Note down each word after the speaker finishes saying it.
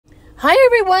Hi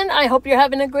everyone, I hope you're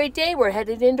having a great day. We're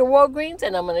headed into Walgreens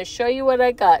and I'm going to show you what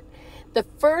I got. The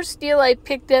first deal I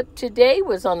picked up today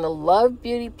was on the Love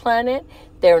Beauty Planet.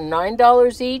 They're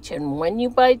 $9 each, and when you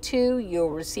buy two,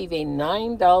 you'll receive a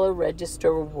 $9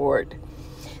 register reward.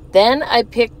 Then I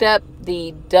picked up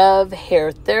the Dove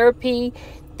Hair Therapy.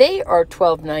 They are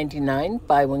 $12.99,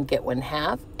 buy one, get one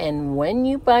half, and when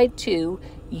you buy two,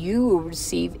 you will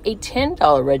receive a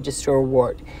 $10 register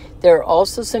reward. There are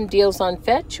also some deals on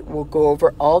Fetch. We'll go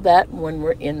over all that when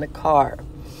we're in the car.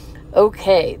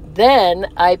 Okay, then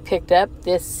I picked up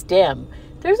this stem.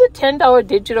 There's a $10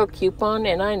 digital coupon,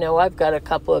 and I know I've got a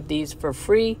couple of these for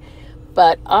free,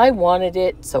 but I wanted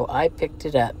it, so I picked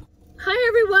it up. Hi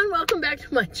everyone, welcome back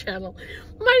to my channel.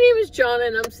 My name is John,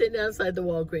 and I'm sitting outside the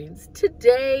Walgreens.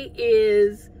 Today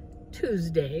is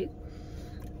Tuesday.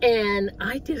 And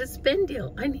I did a spend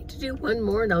deal. I need to do one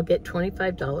more and I'll get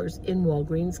 $25 in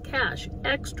Walgreens cash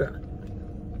extra.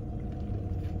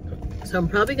 So I'm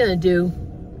probably gonna do,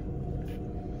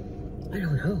 I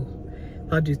don't know,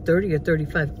 I'll do 30 or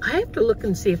 35. I have to look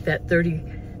and see if that 30,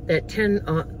 that 10,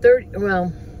 30,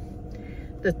 well,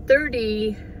 the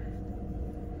 $30,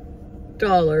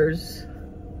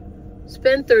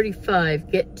 spend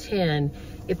 35, get 10,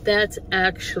 if that's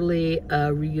actually a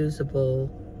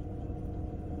reusable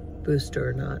booster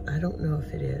or not. I don't know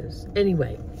if it is.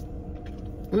 Anyway,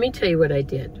 let me tell you what I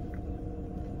did.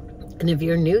 And if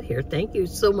you're new here, thank you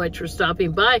so much for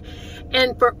stopping by.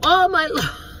 And for all my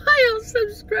loyal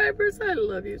subscribers, I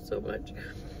love you so much.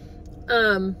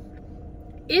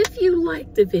 If you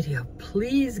like the video,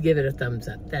 please give it a thumbs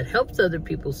up. That helps other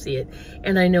people see it.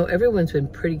 And I know everyone's been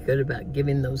pretty good about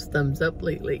giving those thumbs up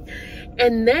lately.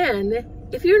 And then,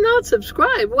 if you're not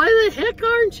subscribed, why the heck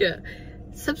aren't you?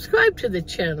 Subscribe to the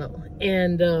channel,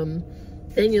 and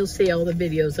then you'll see all the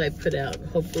videos I put out.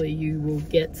 Hopefully you will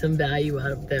get some value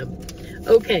out of them.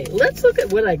 Okay, let's look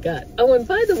at what I got. Oh, and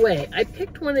by the way, I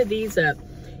picked one of these up,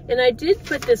 and I did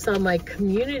put this on my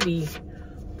community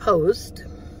post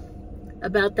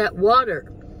about that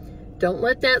water. Don't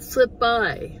let that slip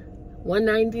by.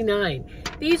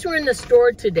 $1.99. These were in the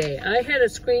store today. I had a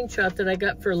screenshot that I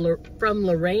got from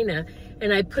Lorena,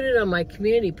 and I put it on my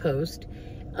community post.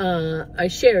 I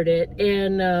shared it,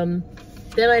 and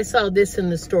then I saw this in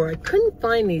the store. I couldn't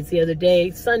find these the other day,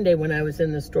 Sunday, when I was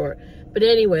in the store. But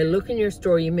anyway, look in your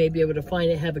store. You may be able to find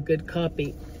it, have a good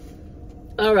copy.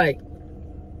 All right.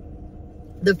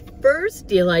 The first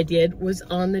deal I did was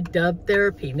on the Dove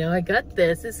Therapy. Now, I got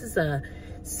this. This is a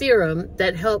serum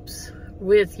that helps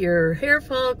with your hair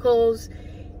follicles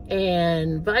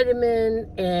and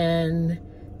vitamin and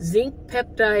zinc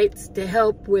peptides to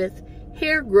help with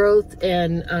hair growth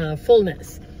and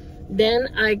fullness. Then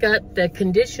I got the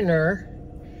conditioner,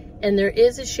 and there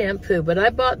is a shampoo, but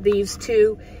I bought these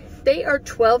two. They are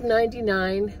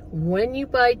 $12.99. When you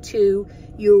buy two,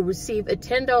 you'll receive a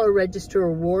 $10 register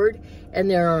reward, and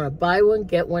they're on a buy one,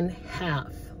 get one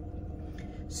half.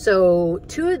 So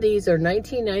two of these are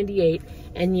 $19.98,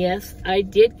 and yes, I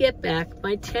did get back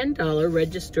my $10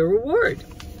 register reward.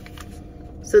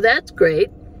 So that's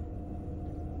great.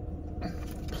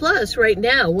 Plus, right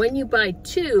now, when you buy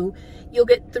two, you'll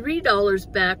get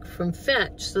 $3 back from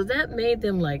Fetch. So that made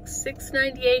them like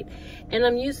 $6.98, and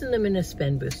I'm using them in a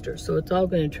spend booster, so it's all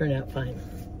going to turn out fine.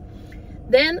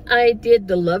 Then I did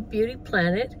the Love Beauty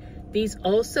Planet. These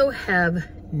also have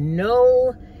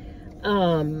no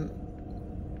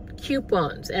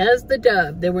coupons. As the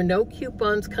Dove, there were no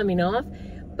coupons coming off,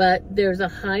 but there's a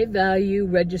high value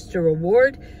register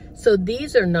reward. So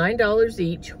these are $9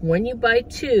 each. When you buy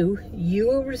two, you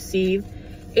will receive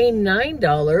a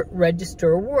 $9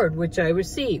 register reward, which I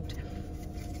received.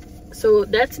 So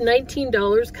that's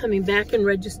 $19 coming back in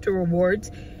register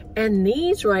rewards. And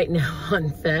these right now on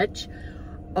Fetch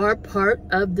are part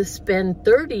of the spend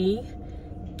 30,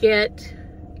 get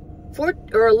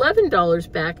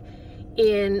 $11 back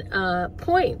in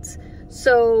points.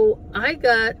 So I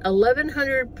got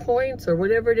 1,100 points, or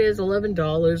whatever it is,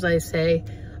 $11, I say,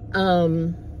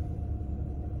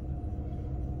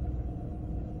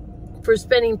 for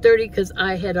spending 30, because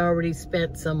I had already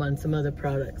spent some on some other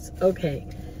products. Okay,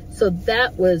 so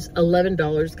that was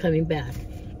 $11 coming back,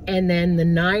 and then the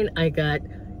 9 I got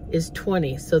is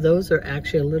 20, so those are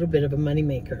actually a little bit of a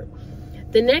moneymaker.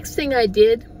 The next thing I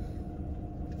did,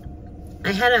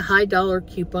 I had a high dollar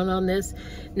coupon on this.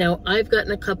 Now, I've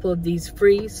gotten a couple of these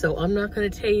free, so I'm not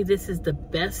going to tell you this is the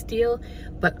best deal,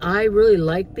 but I really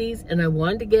like these, and I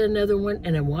wanted to get another one,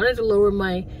 and I wanted to lower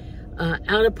my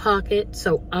out-of-pocket,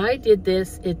 so I did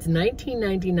this. It's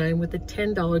 $19.99 with a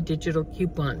 $10 digital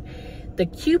coupon. The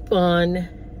coupon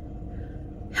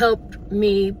helped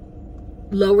me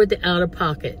lower the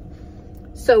out-of-pocket.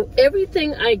 So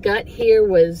everything I got here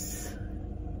was,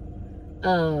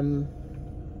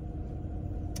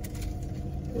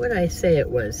 what did I say it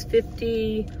was?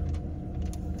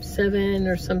 57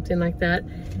 or something like that.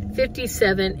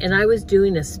 57, and I was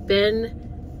doing a spend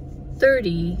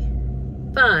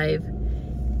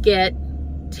 35, get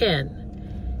 10.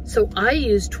 So I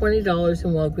used $20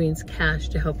 in Walgreens cash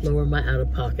to help lower my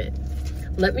out-of-pocket.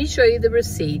 Let me show you the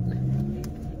receipt,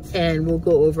 and we'll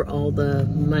go over all the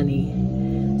money.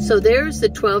 So there's the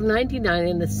 $12.99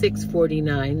 and the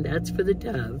 $6.49. That's for the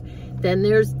Dove. Then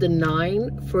there's the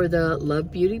 $9 for the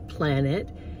Love Beauty Planet.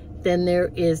 Then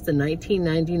there is the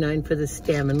 $19.99 for the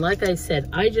stem. And like I said,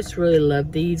 I just really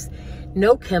love these.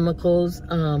 No chemicals.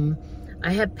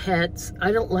 I have pets.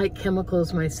 I don't like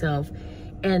chemicals myself.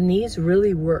 And these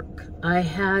really work. I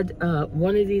had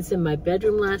one of these in my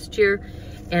bedroom last year,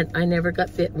 and I never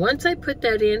got bit. Once I put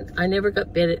that in, I never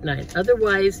got bit at night.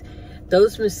 Otherwise,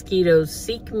 those mosquitoes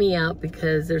seek me out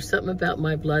because there's something about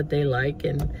my blood they like,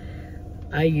 and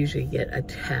I usually get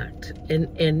attacked.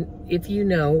 And if you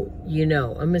know, you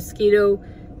know. A mosquito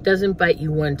doesn't bite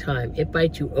you one time. It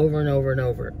bites you over and over and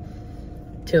over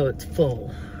till it's full.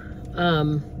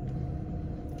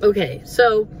 Okay,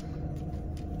 so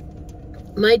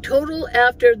my total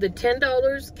after the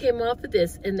 $10 came off of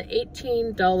this and the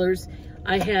 $18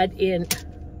 I had in,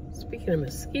 speaking of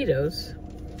mosquitoes,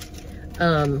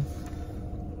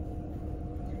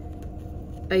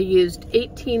 I used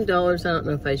 $18, I don't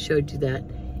know if I showed you that,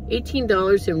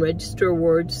 $18 in register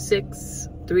awards,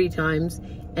 3 times,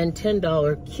 and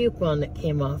 $10 coupon that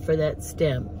came off for that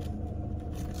stem.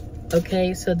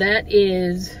 Okay, so that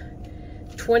is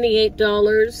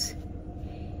 $28.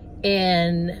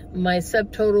 And my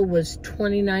subtotal was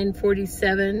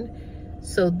 $29.47,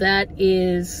 so that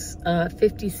is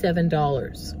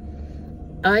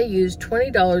 $57. I used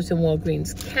 $20 in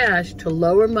Walgreens cash to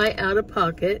lower my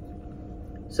out-of-pocket,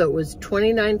 so it was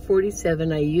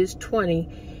 $29.47. I used $20,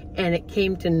 and it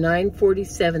came to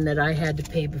 $9.47 that I had to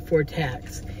pay before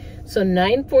tax. So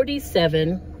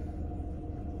 $9.47.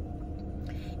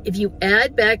 If you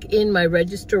add back in my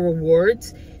register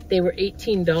rewards, they were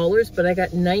 $18, but I got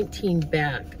 $19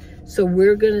 back. So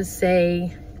we're gonna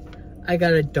say I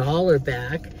got $1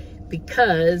 back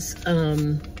because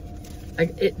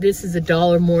this is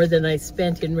 $1 more than I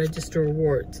spent in register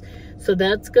rewards. So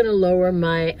that's gonna lower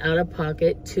my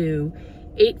out-of-pocket to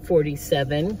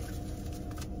 $8.47.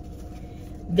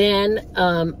 Then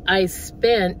I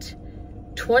spent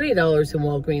 $20 in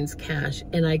Walgreens cash,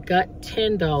 and I got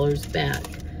 $10 back.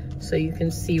 So you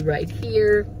can see right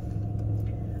here,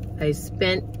 I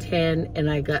spent 10 and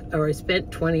I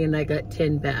spent 20 and I got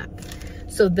 10 back.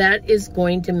 So that is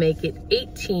going to make it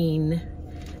 18,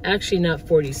 actually not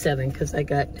 47 because I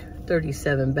got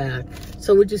 37 back.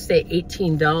 So we'll just say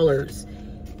 $18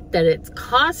 that it's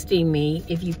costing me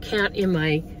if you count in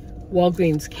my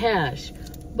Walgreens cash.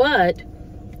 But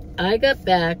I got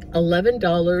back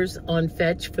 $11 on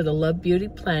Fetch for the Love Beauty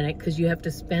Planet because you have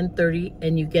to spend 30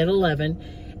 and you get 11.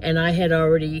 And I had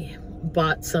already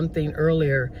bought something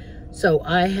earlier. So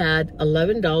I had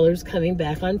 $11 coming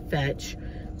back on Fetch.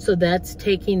 So that's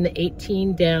taking the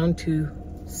 18 down to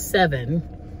 7.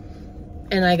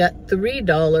 And I got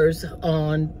 $3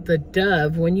 on the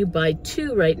Dove. When you buy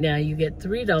 2 right now, you get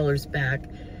 $3 back.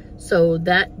 So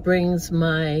that brings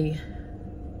my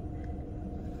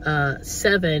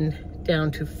 7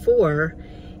 down to 4.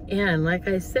 And like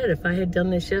I said, if I had done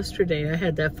this yesterday, I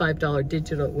had that $5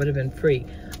 digital, it would have been free.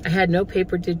 I had no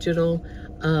paper digital,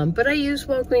 but I used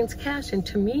Walgreens cash. And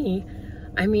to me,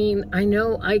 I mean, I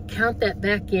know I count that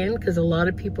back in because a lot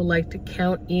of people like to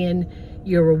count in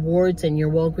your rewards and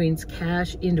your Walgreens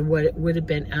cash into what it would have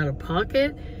been out of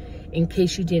pocket in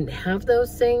case you didn't have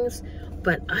those things.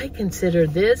 But I consider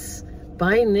this,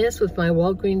 buying this with my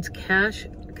Walgreens cash,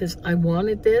 because I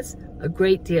wanted this, a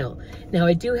great deal. Now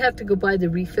I do have to go buy the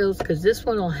refills because this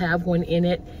one will have one in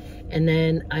it, and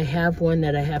then I have one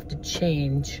that I have to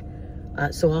change.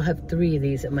 So I'll have 3 of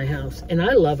these at my house, and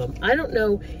I love them. I don't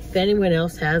know if anyone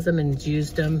else has them and has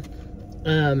used them.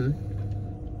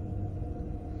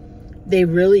 They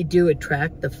really do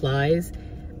attract the flies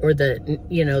or the,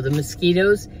 you know, the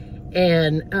mosquitoes,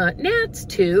 and gnats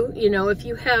too. You know, if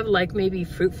you have like maybe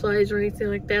fruit flies or anything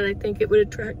like that, I think it would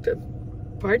attract them.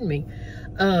 Pardon me.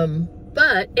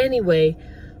 But anyway,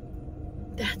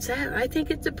 that's that. I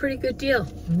think it's a pretty good deal.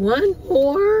 One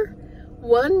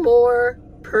more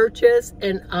purchase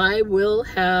and I will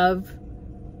have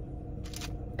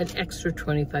an extra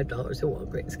 $25 in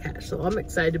Walgreens cash. So I'm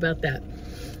excited about that.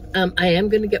 I am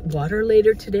going to get water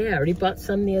later today. I already bought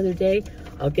some the other day.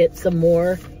 I'll get some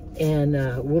more, and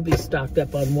we'll be stocked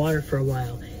up on water for a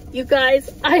while. You guys,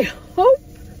 I hope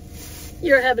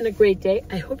you're having a great day.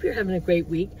 I hope you're having a great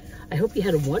week. I hope you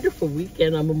had a wonderful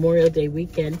weekend on Memorial Day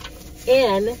weekend.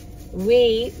 And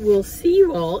we will see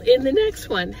you all in the next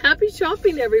one. Happy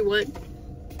shopping, everyone.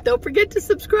 Don't forget to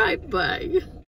subscribe. Bye.